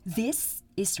This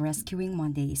is Rescuing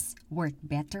Mondays, Work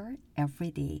Better Every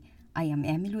Day. I am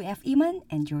Emily F. Iman,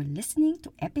 and you're listening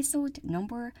to episode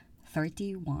number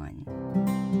 31.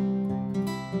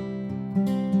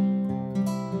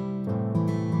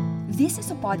 This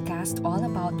is a podcast all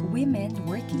about women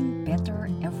working better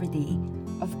every day.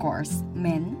 Of course,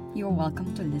 men, you're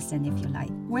welcome to listen if you like.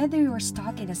 Whether you're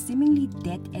stuck in a seemingly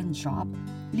dead-end job,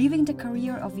 living the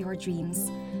career of your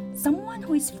dreams, someone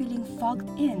who is feeling fogged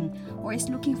in or is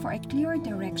looking for a clear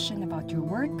direction about your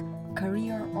work,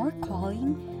 career, or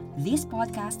calling, this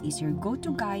podcast is your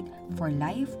go-to guide for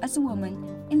life as a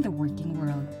woman in the working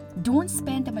world. Don't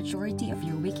spend the majority of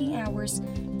your waking hours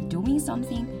doing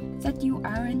something that you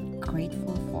aren't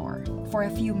grateful for. For a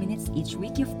few minutes each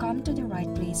week, you've come to the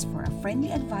right place for a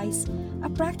friendly advice, a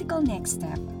practical next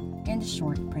step, and a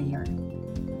short prayer.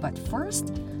 But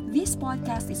first, this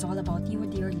podcast is all about you,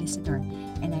 dear listener,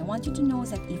 and I want you to know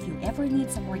that if you ever need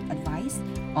some work advice,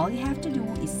 all you have to do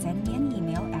is send me an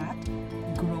email at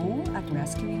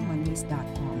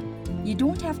grow@rescuingmondays.com. You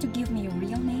don't have to give me your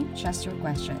real name, just your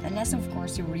question. Unless, of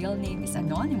course, your real name is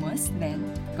anonymous,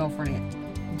 then go for it.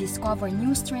 Discover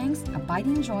new strengths,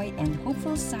 abiding joy, and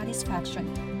hopeful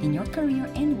satisfaction in your career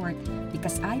and work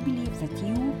because I believe that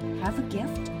you have a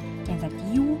gift and that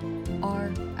you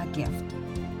are a gift.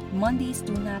 Mondays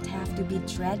do not have to be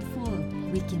dreadful.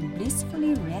 We can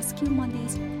blissfully rescue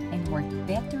Mondays and work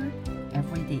better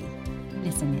every day.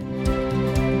 Listen in.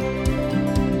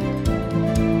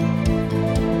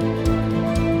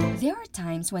 There are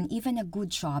times when even a good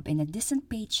job and a decent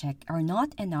paycheck are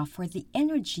not enough for the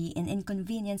energy and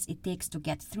inconvenience it takes to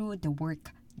get through the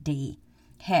work day.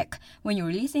 Heck, when you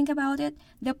really think about it,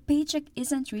 the paycheck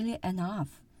isn't really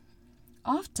enough.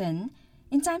 Often,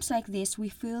 in times like this, we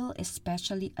feel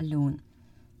especially alone.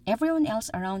 Everyone else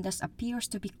around us appears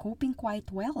to be coping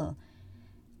quite well.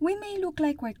 We may look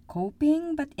like we're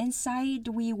coping, but inside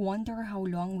we wonder how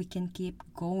long we can keep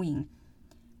going.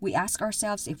 We ask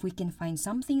ourselves if we can find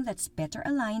something that's better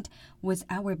aligned with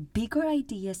our bigger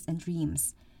ideas and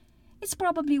dreams. It's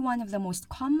probably one of the most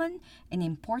common and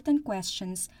important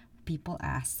questions people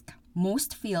ask.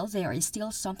 Most feel there is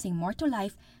still something more to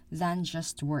life than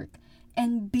just work.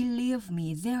 And believe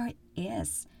me, there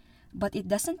is. But it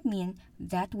doesn't mean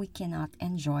that we cannot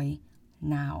enjoy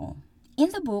now. In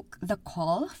the book, The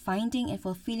Call, Finding and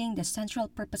Fulfilling the Central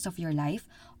Purpose of Your Life,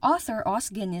 author Os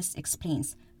Guinness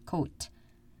explains, quote,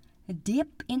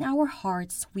 "Deep in our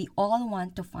hearts, we all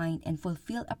want to find and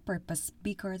fulfill a purpose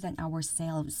bigger than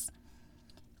ourselves.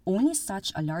 Only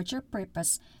such a larger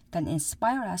purpose can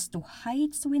inspire us to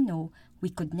heights we know we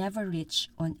could never reach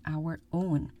on our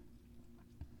own.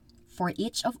 For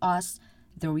each of us,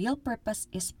 the real purpose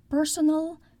is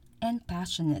personal and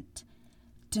passionate.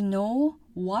 To know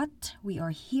what we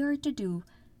are here to do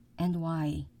and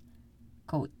why."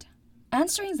 Quote.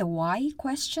 Answering the why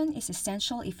question is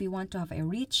essential if we want to have a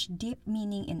rich, deep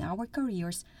meaning in our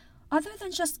careers other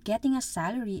than just getting a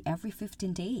salary every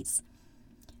 15 days.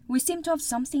 We seem to have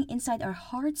something inside our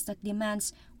hearts that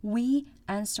demands we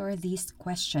answer this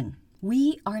question.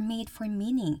 We are made for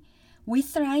meaning. We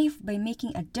thrive by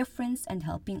making a difference and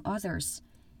helping others.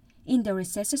 In the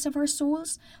recesses of our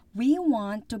souls, we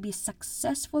want to be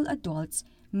successful adults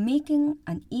making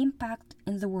an impact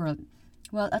in the world,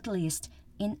 well, at least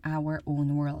in our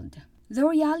own world. The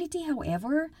reality,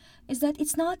 however, is that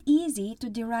it's not easy to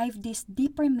derive this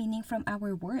deeper meaning from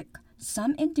our work.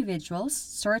 Some individuals,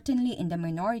 certainly in the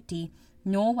minority,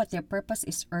 know what their purpose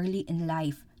is early in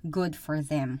life. Good for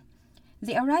them.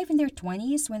 They arrive in their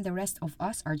 20s when the rest of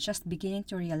us are just beginning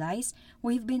to realize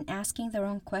we've been asking the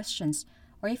wrong questions,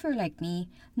 or if you're like me,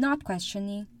 not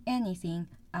questioning anything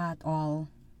at all.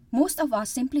 Most of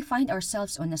us simply find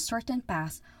ourselves on a certain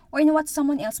path or in what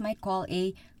someone else might call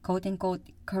a quote-unquote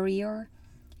career.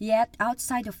 Yet,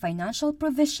 outside of financial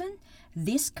provision,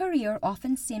 this career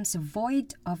often seems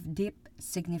void of deep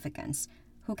significance.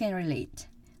 Who can relate?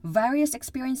 Various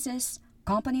experiences,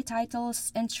 company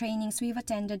titles, and trainings we've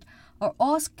attended are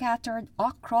all scattered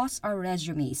across our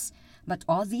resumes. But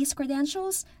all these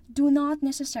credentials do not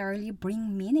necessarily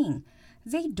bring meaning.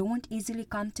 They don't easily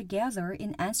come together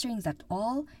in answering that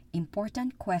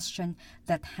all-important question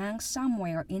that hangs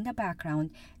somewhere in the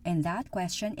background, and that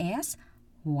question is,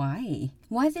 why?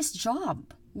 Why this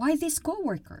job? Why these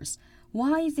coworkers?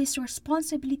 Why these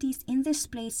responsibilities in this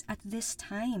place at this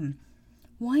time?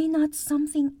 Why not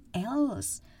something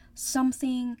else?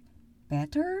 Something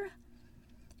better?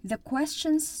 The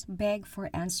questions beg for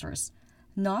answers.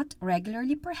 Not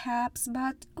regularly perhaps,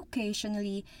 but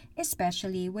occasionally,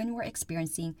 especially when we're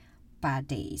experiencing bad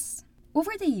days.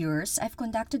 Over the years, I've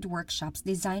conducted workshops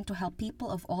designed to help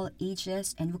people of all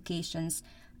ages and vocations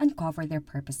uncover their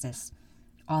purposes.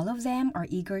 All of them are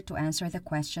eager to answer the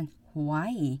question,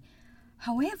 why?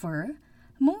 However,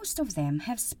 most of them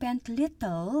have spent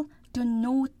little to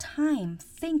no time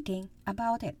thinking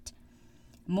about it.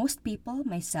 Most people,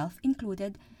 myself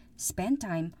included, spend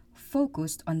time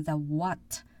focused on the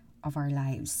what of our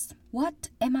lives. What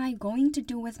am I going to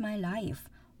do with my life?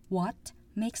 What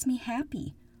makes me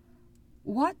happy?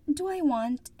 What do I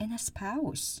want in a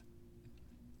spouse?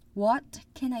 What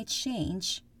can I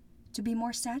change to be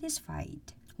more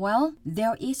satisfied? Well,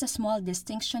 there is a small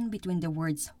distinction between the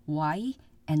words why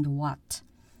and what.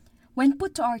 When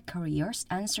put to our careers,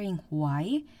 answering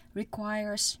why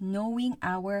requires knowing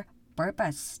our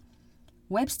purpose.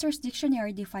 Webster's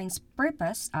dictionary defines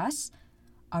purpose as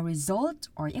a result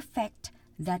or effect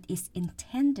that is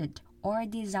intended or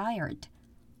desired,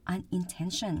 an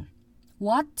intention.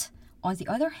 What, on the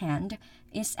other hand,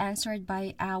 is answered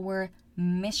by our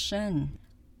mission.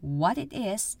 What it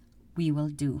is, we will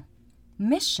do.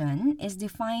 Mission is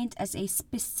defined as a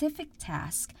specific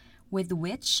task with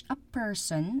which a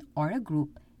person or a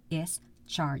group is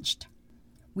charged.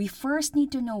 We first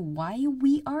need to know why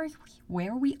we are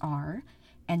where we are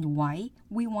and why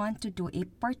we want to do a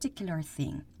particular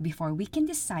thing before we can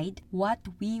decide what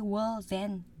we will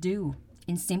then do.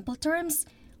 In simple terms,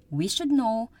 we should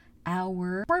know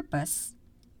our purpose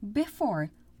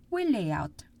before we lay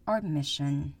out our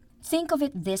mission. Think of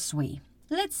it this way.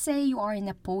 Let's say you are in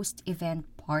a post-event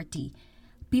party.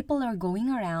 People are going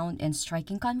around and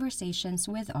striking conversations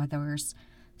with others.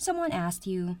 Someone asked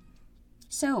you,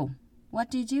 "So,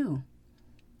 what do you do?"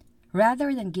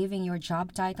 Rather than giving your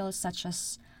job titles such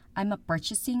as "I'm a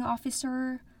purchasing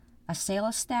officer," a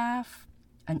sales staff,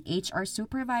 an HR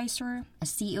supervisor, a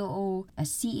COO, a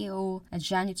CEO, a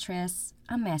janitress,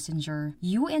 a messenger,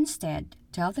 you instead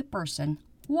tell the person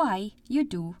why you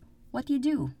do what you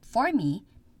do. For me,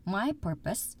 my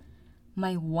purpose,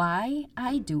 my why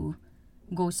I do,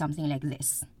 goes something like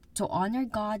this: to honor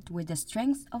God with the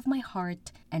strength of my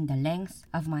heart and the length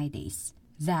of my days.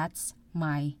 That's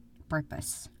my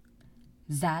purpose.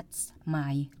 That's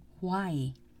my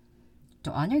why.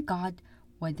 To honor God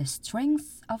with the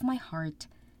strength of my heart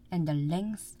and the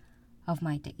length of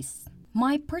my days.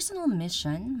 My personal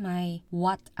mission, my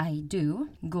what I do,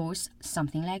 goes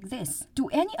something like this. To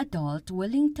any adult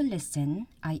willing to listen,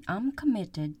 I am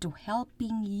committed to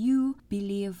helping you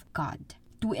believe God,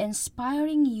 to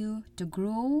inspiring you to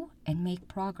grow and make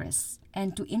progress,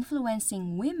 and to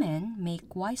influencing women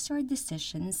make wiser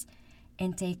decisions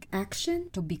and take action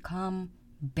to become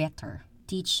better.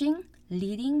 Teaching,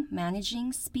 leading,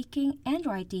 managing, speaking, and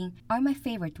writing are my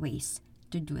favorite ways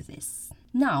to do this.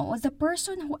 Now, the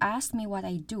person who asked me what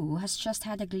I do has just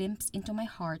had a glimpse into my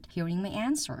heart hearing my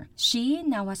answer. She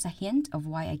now has a hint of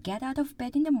why I get out of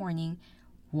bed in the morning,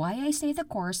 why I stay the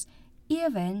course,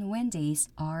 even when days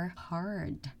are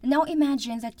hard. Now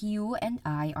imagine that you and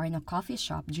I are in a coffee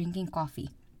shop drinking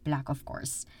coffee, black of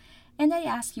course, and I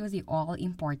ask you the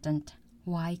all-important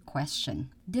why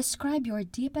question. Describe your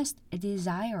deepest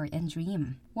desire and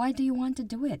dream. Why do you want to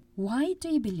do it? Why do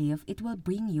you believe it will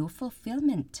bring you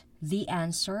fulfillment? The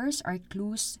answers are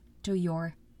clues to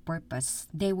your purpose.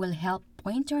 They will help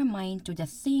point your mind to the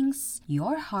things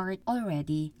your heart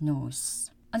already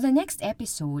knows. On the next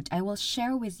episode, I will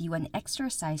share with you an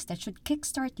exercise that should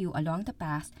kickstart you along the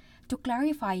path to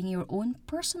clarifying your own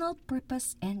personal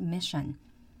purpose and mission.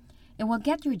 It will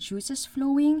get your juices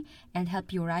flowing and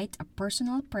help you write a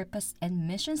personal purpose and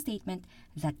mission statement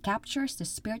that captures the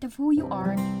spirit of who you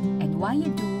are and why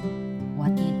you do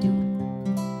what you do.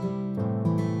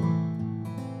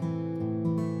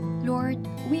 Lord,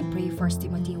 we pray 1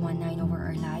 Timothy 1:9 over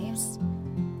our lives.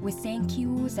 We thank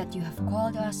you that you have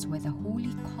called us with a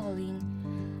holy calling,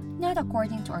 not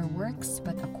according to our works,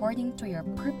 but according to your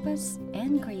purpose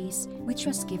and grace, which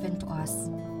was given to us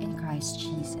in Christ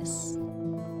Jesus.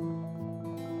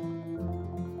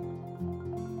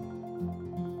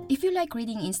 If you like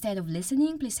reading instead of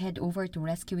listening, please head over to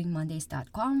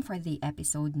rescuingmondays.com for the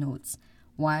episode notes.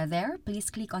 While there, please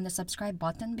click on the subscribe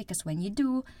button because when you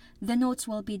do, the notes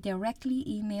will be directly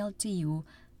emailed to you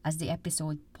as the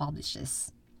episode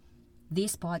publishes.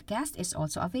 This podcast is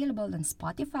also available on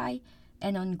Spotify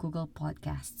and on Google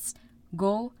Podcasts.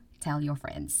 Go tell your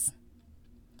friends.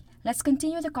 Let's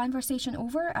continue the conversation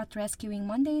over at Rescuing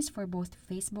Mondays for both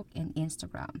Facebook and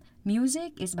Instagram.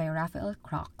 Music is by Raphael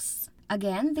Crocs.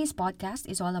 Again, this podcast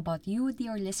is all about you,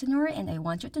 dear listener, and I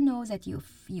want you to know that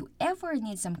if you ever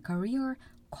need some career,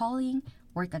 calling,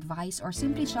 work advice, or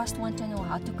simply just want to know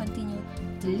how to continue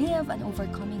to live an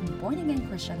overcoming born-again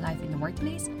Christian life in the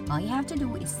workplace, all you have to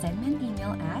do is send me an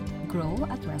email at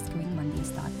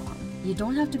grow@rescuingmondays.com. You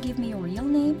don't have to give me your real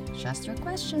name, just your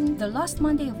question. The last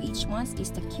Monday of each month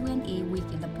is the Q&A week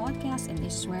in the podcast, and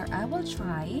this is where I will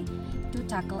try to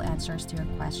tackle answers to your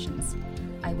questions.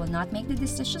 I will not make the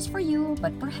decisions for you,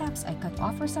 but perhaps I could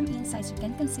offer some insights you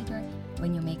can consider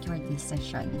when you make your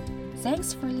decision.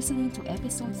 Thanks for listening to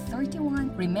episode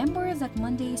 31. Remember that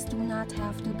Mondays do not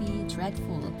have to be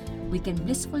dreadful. We can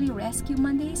blissfully rescue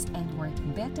Mondays and work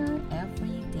better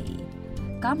every day.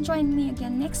 Come join me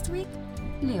again next week.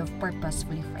 Live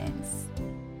purposefully, friends.